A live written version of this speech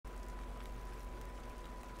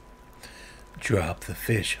Drop the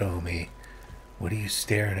fish, homie. What are you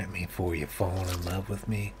staring at me for? You falling in love with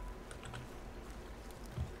me?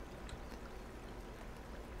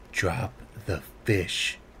 Drop the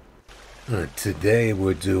fish. Today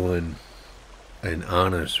we're doing an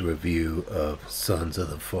honest review of Sons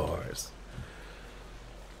of the Forest.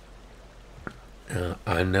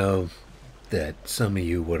 I know that some of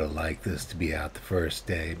you would have liked this to be out the first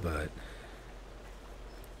day, but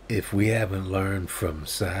if we haven't learned from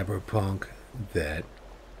Cyberpunk that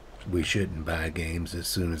we shouldn't buy games as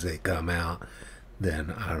soon as they come out,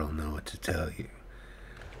 then I don't know what to tell you.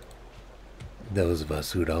 Those of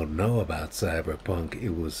us who don't know about Cyberpunk, it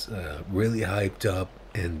was really hyped up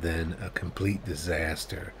and then a complete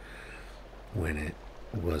disaster when it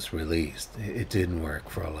was released. It didn't work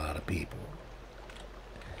for a lot of people.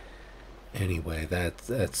 Anyway,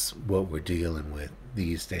 that's what we're dealing with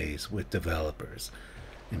these days with developers.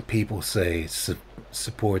 And people say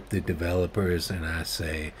support the developers, and I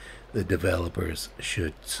say the developers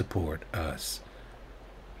should support us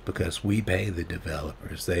because we pay the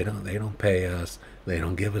developers. They don't pay us. They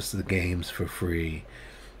don't give us the games for free.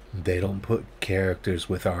 They don't put characters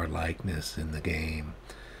with our likeness in the game.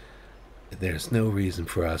 There's no reason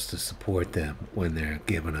for us to support them when they're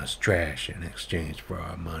giving us trash in exchange for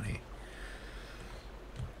our money.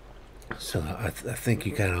 So I think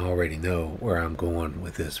you kind of already know where I'm going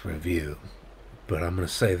with this review. But I'm going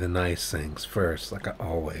to say the nice things first, like I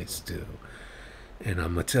always do. And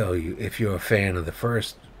I'm going to tell you, if you're a fan of the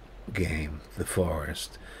first game, The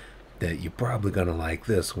Forest, that you're probably going to like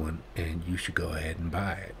this one, and you should go ahead and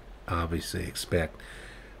buy it. Obviously expect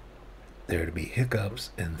there to be hiccups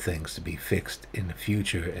and things to be fixed in the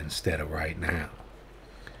future instead of right now.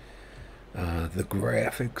 The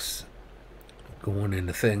graphics, going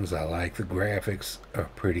into things I like, the graphics are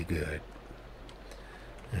pretty good.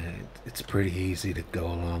 It's pretty easy to go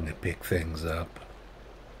along and pick things up.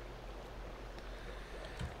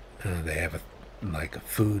 They have like a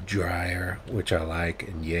food dryer, which I like,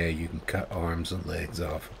 and yeah, you can cut arms and legs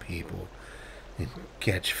off of people and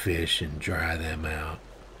catch fish and dry them out.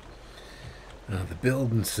 The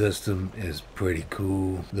building system is pretty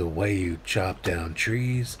cool. The way you chop down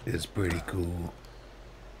trees is pretty cool.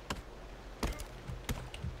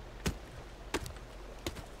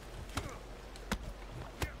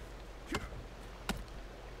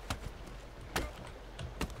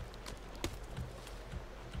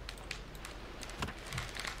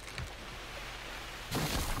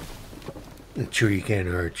 The tree can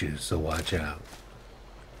hurt you, so watch out.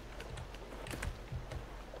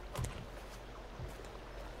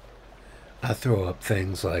 I throw up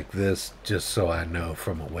things like this just so I know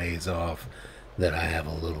from a ways off that I have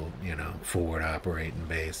a little, forward operating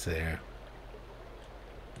base there.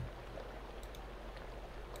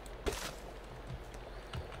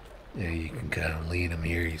 Yeah, you can kind of lean them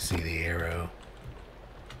here. You see the arrow.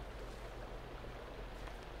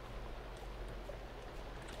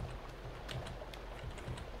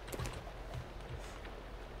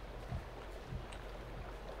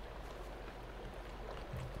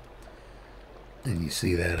 And you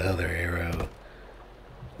see that other arrow,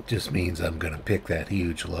 it just means I'm going to pick that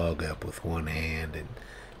huge log up with one hand and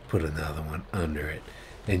put another one under it.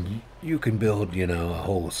 And you can build, a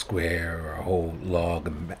whole square or a whole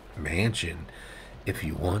log mansion if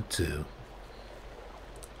you want to.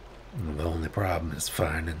 The only problem is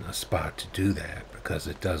finding a spot to do that because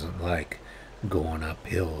it doesn't like going up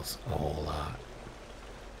hills a whole lot.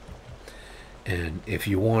 And if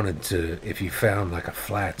you found like a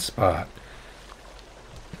flat spot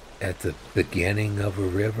at the beginning of a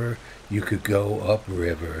river, you could go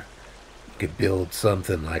upriver. You could build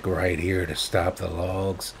something like right here to stop the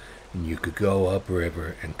logs, and you could go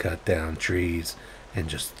upriver and cut down trees and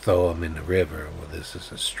just throw them in the river. Well, this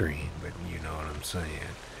is a stream, but you know what I'm saying.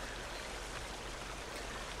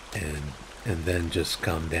 And then just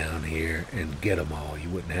come down here and get them all.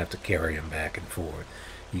 You wouldn't have to carry them back and forth.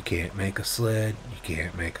 You can't make a sled, you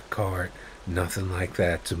can't make a cart, nothing like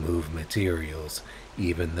that to move materials,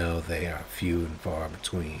 even though they are few and far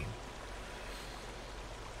between.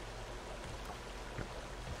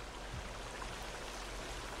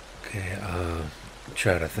 Okay,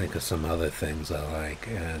 try to think of some other things I like.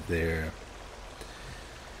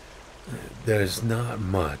 There's not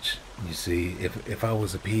much. You see, if I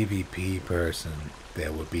was a PvP person,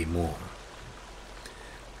 there would be more.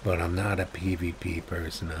 But I'm not a PvP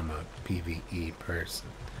person, I'm a PvE person.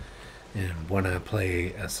 And when I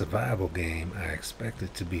play a survival game, I expect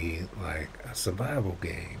it to be like a survival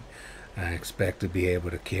game. I expect to be able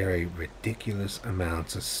to carry ridiculous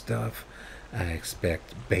amounts of stuff. I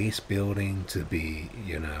expect base building to be,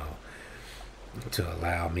 to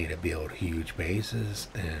allow me to build huge bases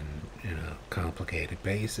and, complicated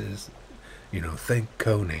bases. Think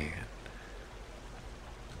Conan.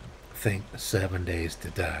 Think 7 Days to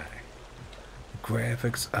Die.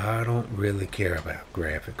 Graphics, I don't really care about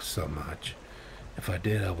graphics so much. If I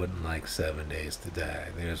did, I wouldn't like 7 Days to Die.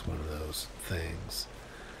 There's one of those things.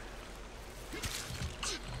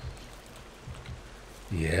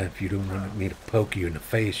 Yeah, if you don't want me to poke you in the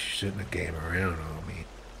face, you shouldn't have came around on me.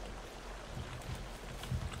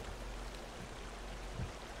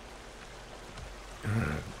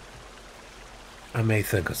 I may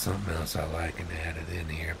think of something else I like and add it in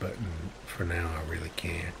here, but for now I really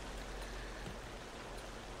can't.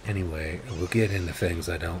 Anyway, we'll get into things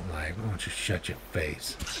I don't like. Why don't you shut your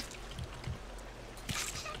face?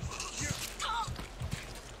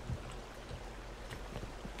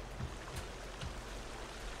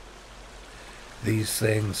 These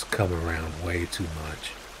things come around way too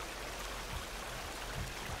much.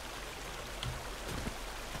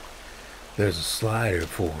 There's a slider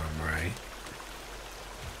for them, right?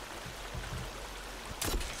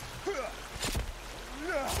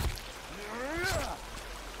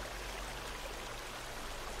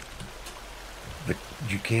 But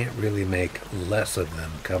you can't really make less of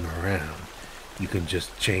them come around. You can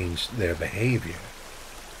just change their behavior.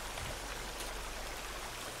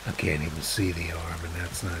 I can't even see the arm, and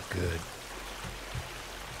that's not good.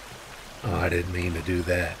 Oh, I didn't mean to do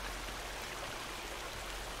that.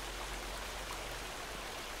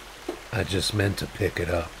 I just meant to pick it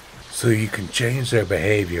up. So you can change their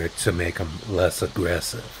behavior to make them less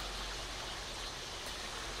aggressive.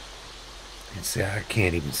 And see, I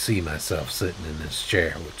can't even see myself sitting in this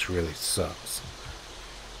chair, which really sucks.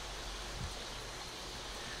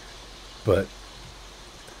 But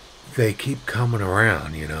they keep coming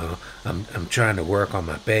around, I'm trying to work on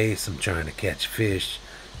my base, I'm trying to catch fish,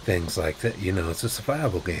 things like that. It's a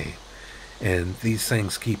survival game. And these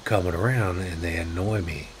things keep coming around and they annoy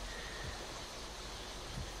me.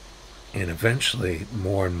 And eventually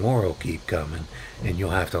more and more will keep coming, and you'll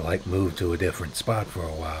have to move to a different spot for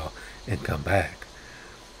a while and come back.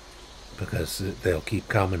 Because they'll keep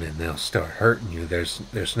coming and they'll start hurting you.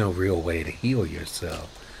 There's no real way to heal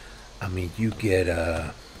yourself. I mean, you get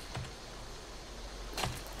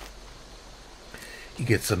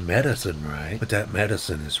some medicine, right? But that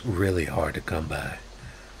medicine is really hard to come by.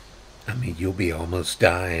 I mean, you'll be almost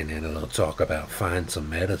dying and it'll talk about find some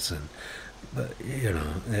medicine. But,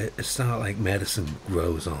 it's not like medicine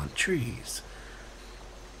grows on trees.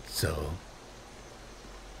 So,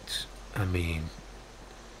 I mean,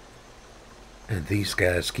 and these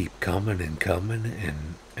guys keep coming and coming,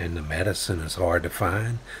 and the medicine is hard to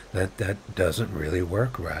find. That doesn't really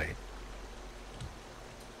work right.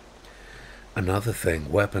 Another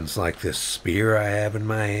thing, weapons like this spear I have in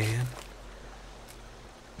my hand,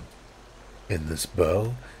 and this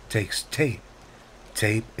bow, takes tape.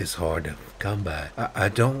 Tape is hard to come by. I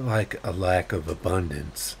don't like a lack of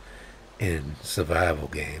abundance in survival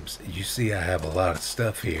games. You see, I have a lot of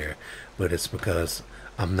stuff here, but it's because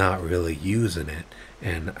I'm not really using it,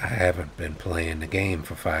 and I haven't been playing the game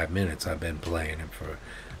for 5 minutes. I've been playing it for,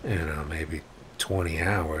 maybe 20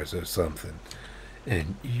 hours or something.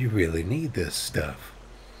 And you really need this stuff.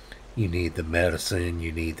 You need the medicine,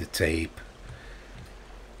 you need the tape,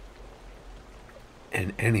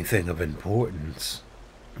 and anything of importance,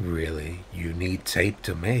 really, you need tape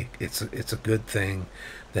to make. It's a good thing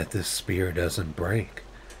that this spear doesn't break.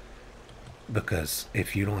 Because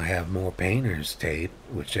if you don't have more painter's tape,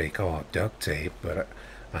 which they call duct tape, but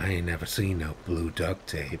I ain't never seen no blue duct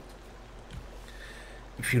tape.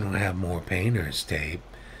 If you don't have more painter's tape,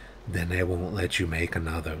 then they won't let you make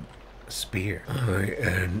another spear.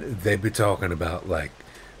 And they be talking about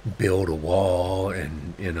build a wall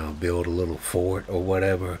and build a little fort or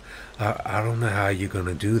whatever. I don't know how you're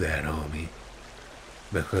gonna do that, homie,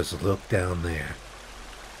 because look down there.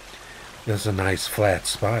 There's a nice flat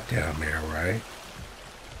spot down there, right?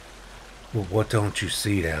 Well, what don't you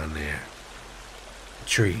see down there?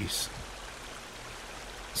 Trees.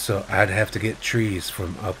 So I'd have to get trees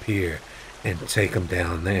from up here and take them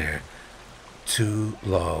down there. 2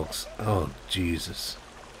 logs. Oh, Jesus.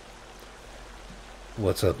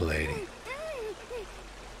 What's up, lady?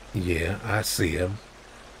 Yeah, I see them.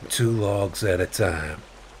 2 logs at a time.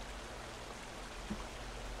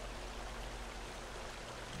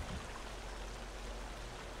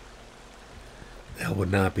 That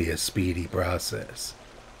would not be a speedy process.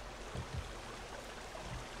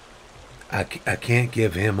 I can't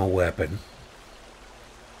give him a weapon.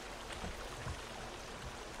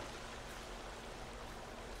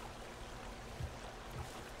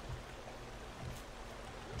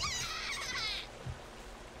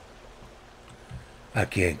 I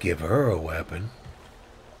can't give her a weapon.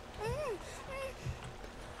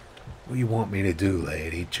 What do you want me to do,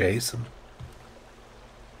 lady? Chase him?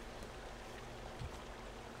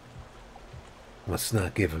 Well, it's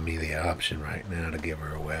not giving me the option right now to give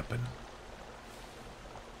her a weapon.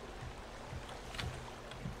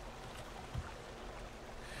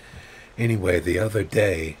 Anyway, the other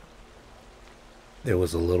day, there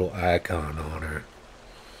was a little icon on her,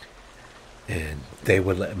 and they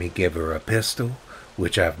would let me give her a pistol,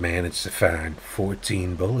 which I've managed to find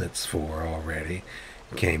 14 bullets for already.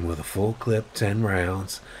 It came with a full clip, 10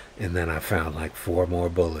 rounds, and then I found like 4 more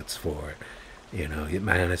bullets for it. You know, you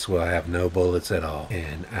might as well have no bullets at all.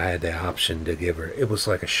 And I had the option to give her, it was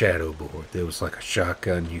like a shadow board. There was like a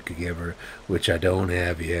shotgun you could give her, which I don't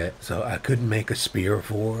have yet. So I couldn't make a spear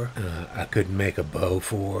for her. I couldn't make a bow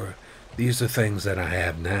for her. These are things that I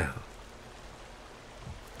have now.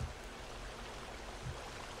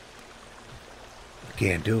 I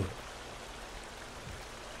can't do it.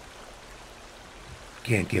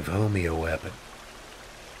 Can't give homie a weapon.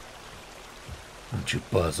 Don't you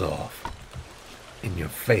buzz off. In your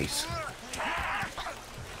face.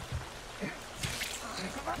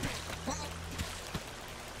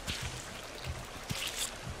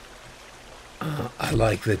 I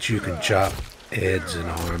like that you can chop heads and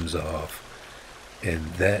arms off, and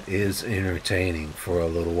that is entertaining for a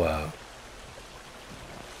little while.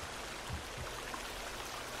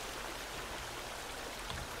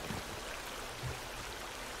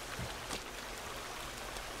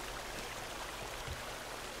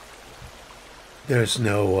 There's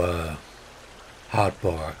no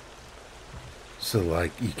hotbar, so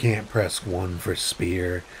like you can't press 1 for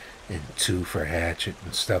spear and 2 for hatchet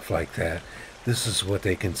and stuff like that. This is what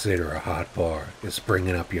they consider a hotbar. It's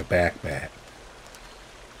bringing up your backpack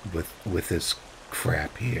with this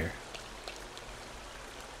crap here.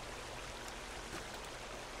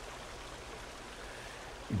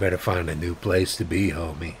 You better find a new place to be,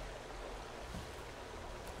 homie.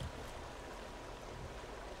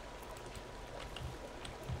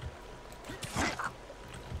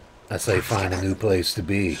 I say find a new place to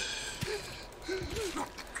be.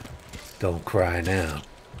 Don't cry now.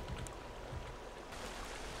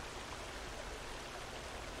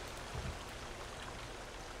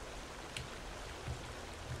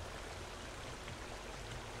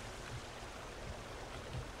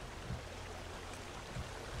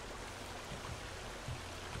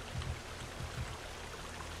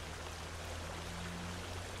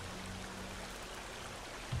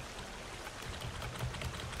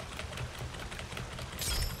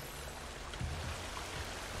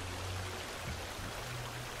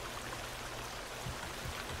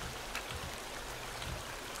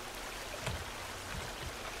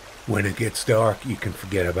 When it gets dark, you can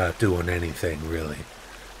forget about doing anything, really.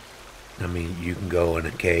 I mean, you can go in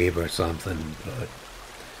a cave or something, but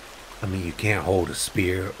I mean, you can't hold a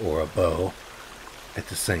spear or a bow at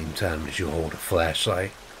the same time as you hold a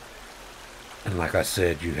flashlight. And like I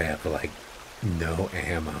said, you have like no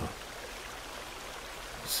ammo.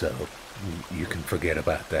 So you can forget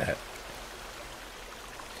about that.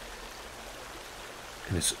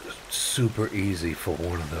 And it's super easy for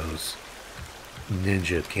one of those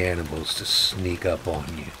ninja cannibals to sneak up on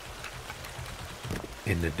you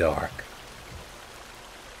in the dark.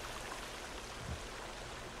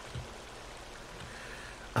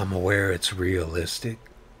 I'm aware it's realistic,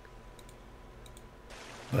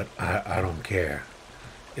 but I don't care.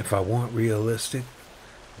 If I want realistic,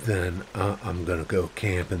 then I'm gonna go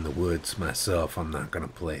camp in the woods myself. I'm not gonna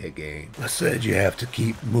play a game. I said you have to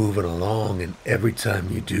keep moving along, and every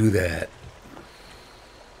time you do that,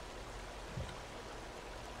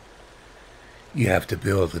 you have to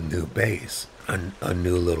build a new base, a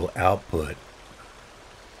new little output.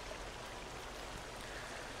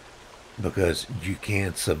 Because you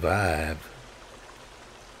can't survive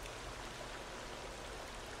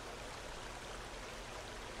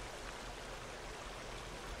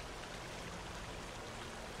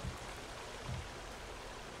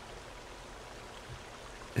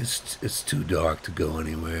it's too dark to go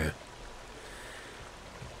anywhere.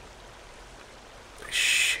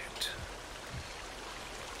 Shit.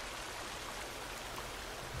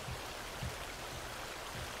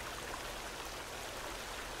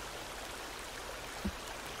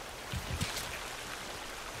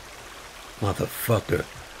 Motherfucker.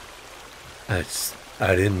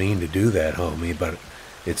 I didn't mean to do that, homie, but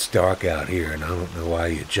it's dark out here and I don't know why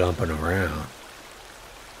you're jumping around.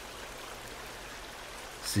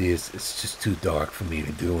 See, it's just too dark for me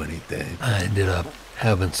to do anything. I ended up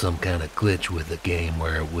having some kind of glitch with the game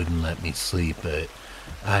where it wouldn't let me sleep.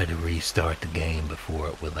 I had to restart the game before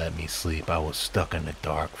it would let me sleep. I was stuck in the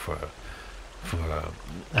dark for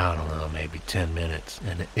I don't know, maybe 10 minutes,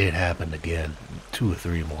 and it happened again 2 or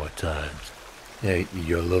 3 more times. Yeah,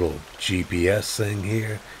 your little GPS thing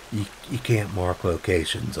here, you can't mark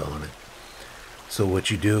locations on it. So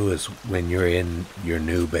what you do is when you're in your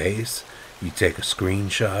new base, you take a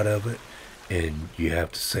screenshot of it and you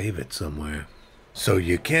have to save it somewhere. So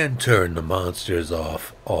you can turn the monsters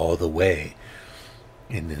off all the way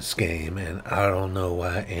in this game, and I don't know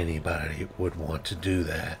why anybody would want to do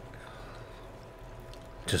that.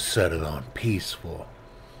 Just set it on peaceful.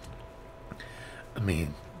 I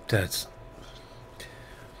mean, that's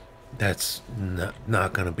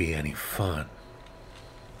not going to be any fun.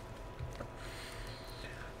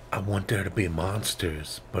 I want there to be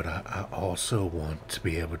monsters, but I also want to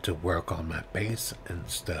be able to work on my base and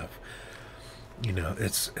stuff. You know,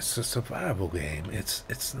 it's a survival game.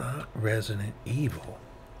 It's not Resident Evil.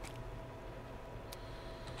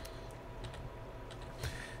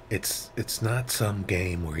 It's not some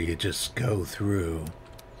game where you just go through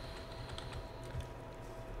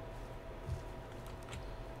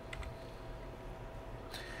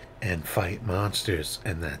and fight monsters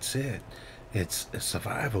and that's it. It's a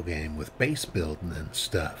survival game with base building and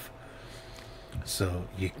stuff. So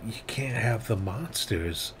you can't have the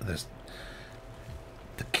monsters,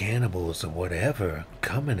 the cannibals or whatever,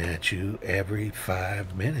 coming at you every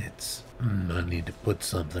 5 minutes. I need to put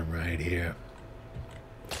something right here.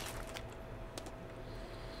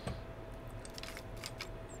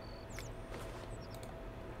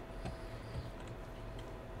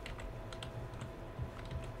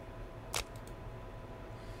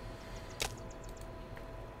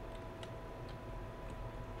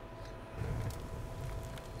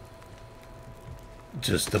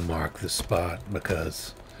 Just to mark the spot,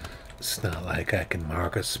 because it's not like I can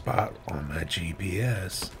mark a spot on my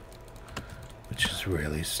GPS, which is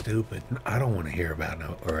really stupid. I don't want to hear about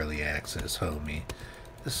no early access, homie.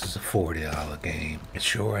 This is a $40 game. It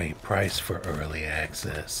sure ain't priced for early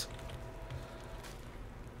access.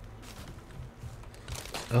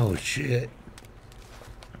 Oh shit.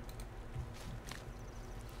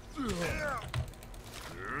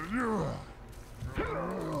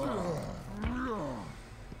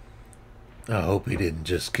 I hope he didn't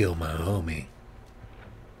just kill my homie.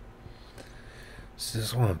 This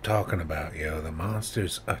is what I'm talking about, yo. The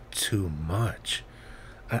monsters are too much.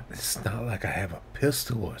 It's not like I have a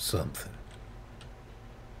pistol or something.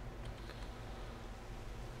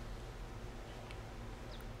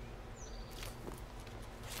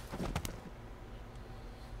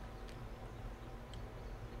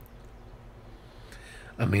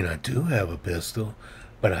 I mean, I do have a pistol,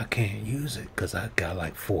 but I can't use it because I got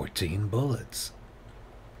like 14 bullets.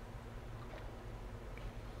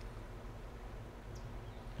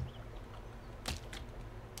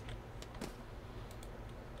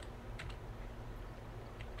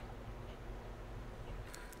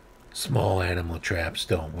 Small animal traps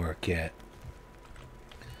don't work yet.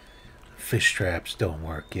 Fish traps don't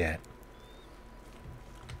work yet.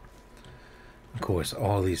 Of course,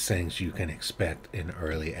 all these things you can expect in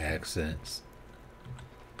early access.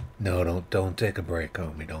 No, don't take a break,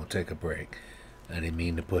 homie. Don't take a break. I didn't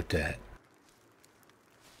mean to put that.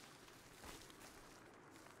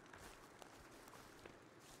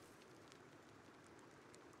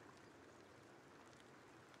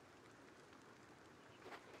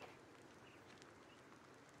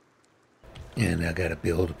 And I gotta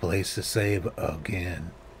build a place to save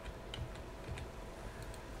again.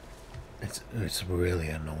 It's really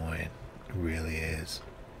annoying. It really is.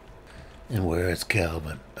 And where is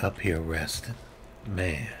Calvin? Up here resting.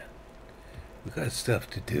 Man, we got stuff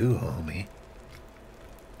to do, homie.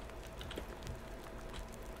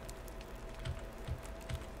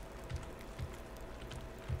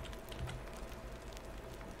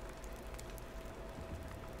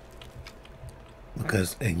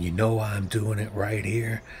 Because, and you know why I'm doing it right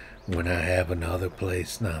here when I have another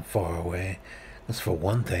place not far away? Because for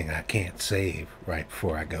one thing, I can't save right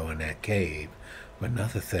before I go in that cave. But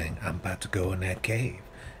another thing, I'm about to go in that cave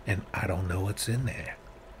and I don't know what's in there.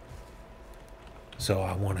 So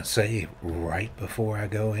I want to save right before I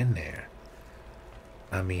go in there.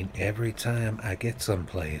 I mean, every time I get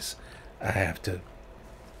someplace, I have to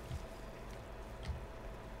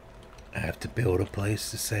build a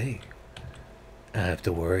place to save. I have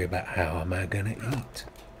to worry about how am I gonna eat.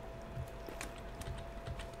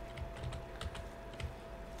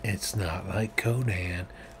 It's not like Conan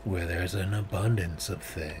where there's an abundance of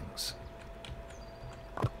things.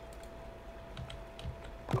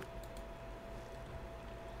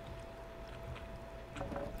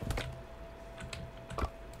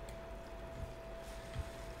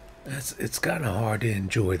 It's kind of hard to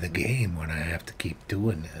enjoy the game when I have to keep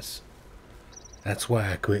doing this. That's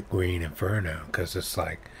why I quit Green Inferno, because it's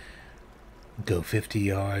like go 50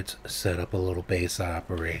 yards, set up a little base of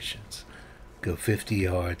operations. Go 50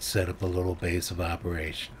 yards, set up a little base of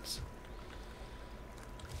operations.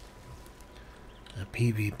 Now,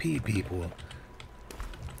 PvP people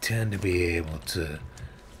tend to be able to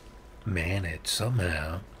manage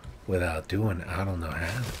somehow without doing, I don't know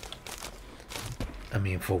how. I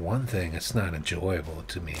mean, for one thing, it's not enjoyable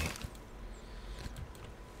to me.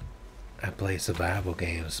 I play survival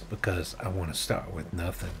games because I want to start with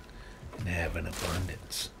nothing and have an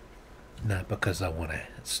abundance. Not because I want to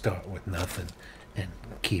start with nothing and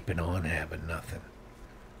keep it on having nothing.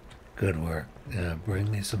 Good work.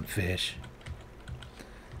 Bring me some fish.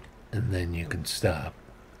 And then you can stop.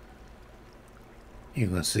 You're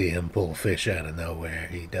going to see him pull fish out of nowhere.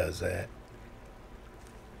 He does that.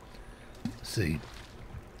 See?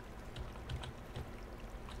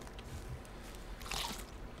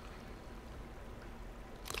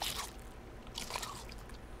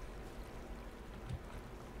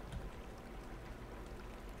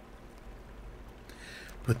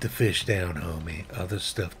 Put the fish down, homie. Other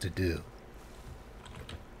stuff to do.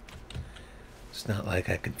 It's not like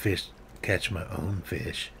I can catch my own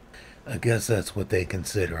fish. I guess that's what they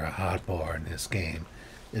consider a hot bar in this game,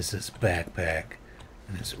 is this backpack,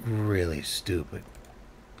 and it's really stupid.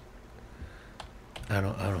 I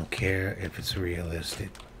don't care if it's realistic.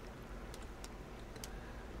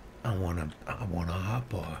 I want a hot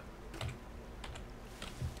bar.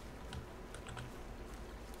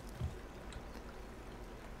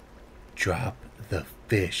 Drop the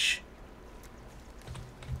fish.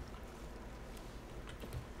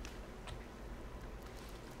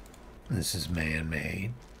 This is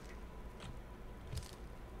man-made.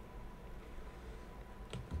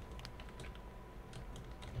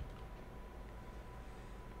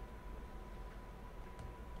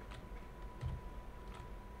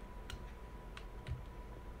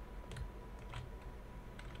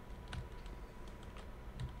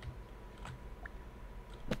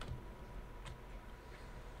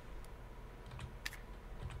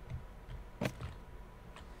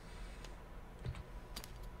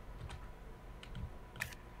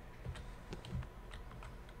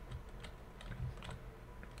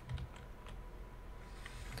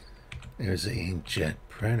 There's an inkjet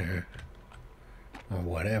printer, or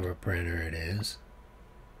whatever printer it is.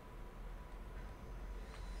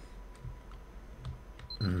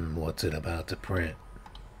 What's it about to print?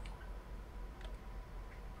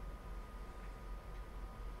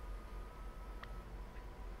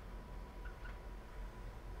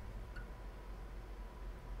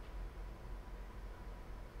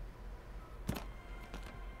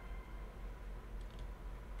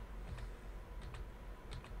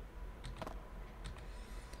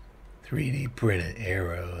 .3D printed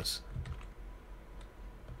arrows.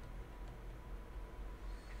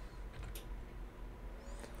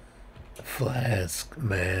 Flask,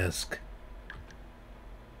 mask.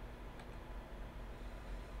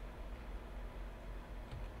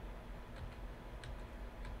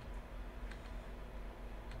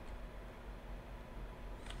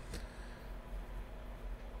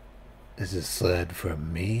 Is this sled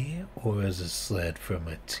from me, or is this sled from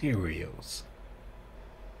materials?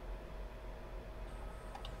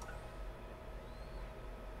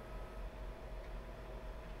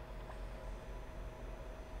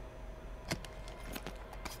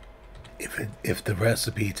 If the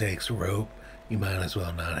recipe takes rope, you might as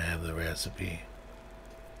well not have the recipe.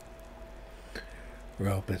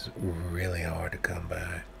 Rope is really hard to come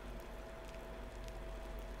by.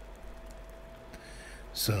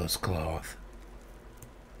 So is cloth.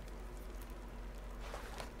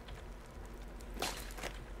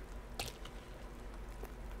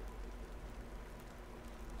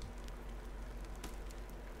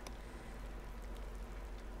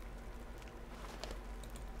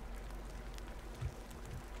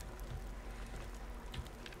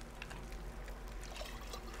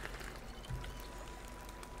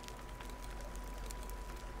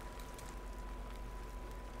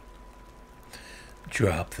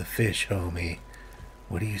 Drop the fish, homie.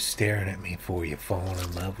 What are you staring at me for? You falling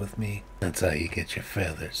in love with me? That's how you get your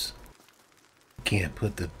feathers. You can't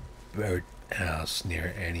put the bird house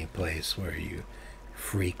near any place where you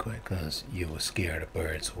frequent because you will scare the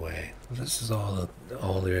birds away. This is all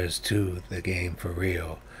there is to the game for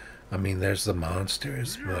real. I mean, there's the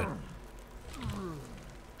monsters, but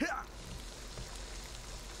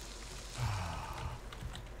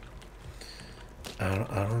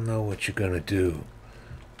I don't know what you're gonna do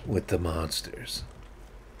with the monsters.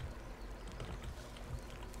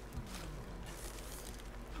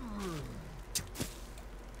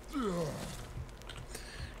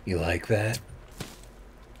 You like that?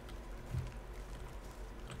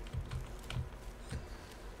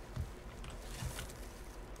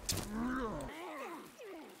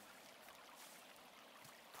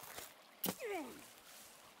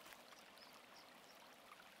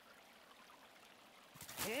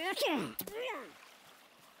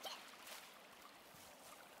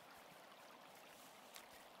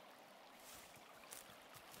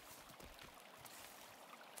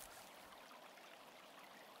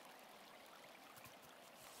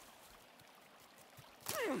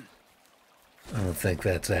 I don't think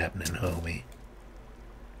that's happening, homie.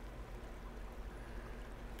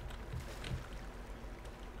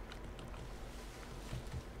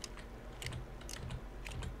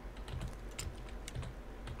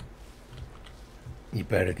 You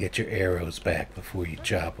better get your arrows back before you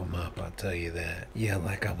chop them up, I'll tell you that. Yeah,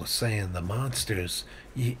 like I was saying, the monsters,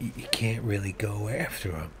 you can't really go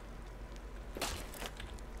after them.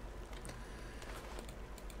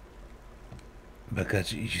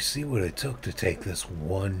 Because you see what it took to take this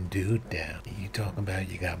one dude down. You talking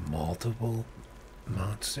about you got multiple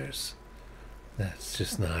monsters? That's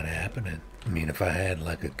just not happening. I mean, if I had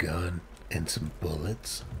like a gun and some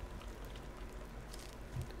bullets,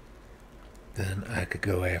 then I could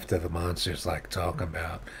go after the monsters like talking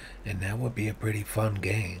about, and that would be a pretty fun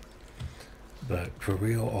game. But for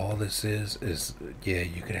real, all this is yeah,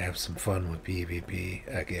 you could have some fun with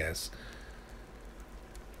PvP, I guess.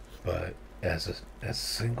 But as a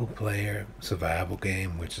single player survival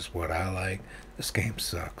game, which is what I like, this game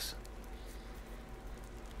sucks.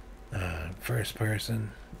 First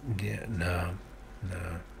person, yeah, no,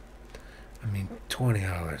 no. I mean,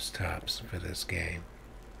 $20 tops for this game.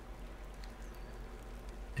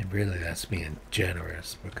 And really, that's being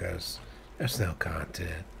generous because there's no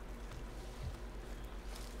content.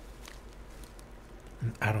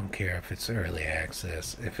 I don't care if it's early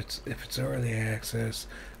access. If it's early access,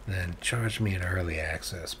 then charge me an early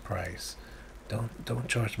access price. Don't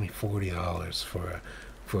charge me $40 for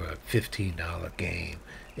a $15 game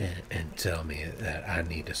and tell me that I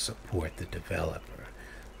need to support the developer.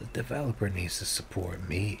 The developer needs to support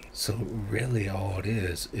me. So really, all it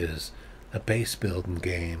is a base building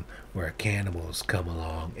game where cannibals come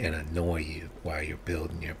along and annoy you while you're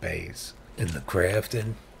building your base. And the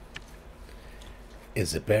crafting,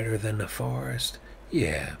 is it better than the forest?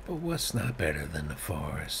 Yeah, but what's not better than the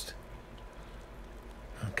forest?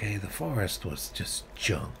 Okay, the forest was just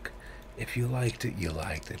junk. If you liked it, you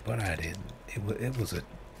liked it, but I didn't. It was a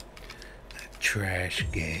trash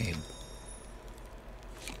game.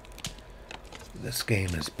 This game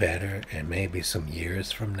is better, and maybe some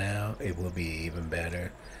years from now it will be even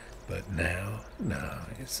better. But now, no,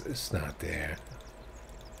 it's not there.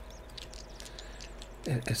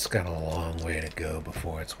 It's got a long way to go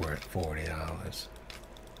before it's worth $40.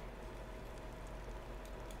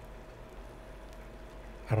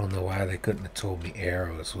 I don't know why they couldn't have told me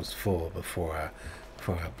arrows was full before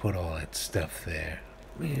I put all that stuff there.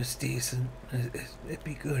 I mean, it's decent. It'd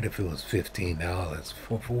be good if it was $15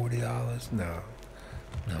 for $40. No,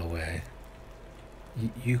 no way.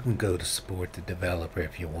 You can go to support the developer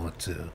if you want to,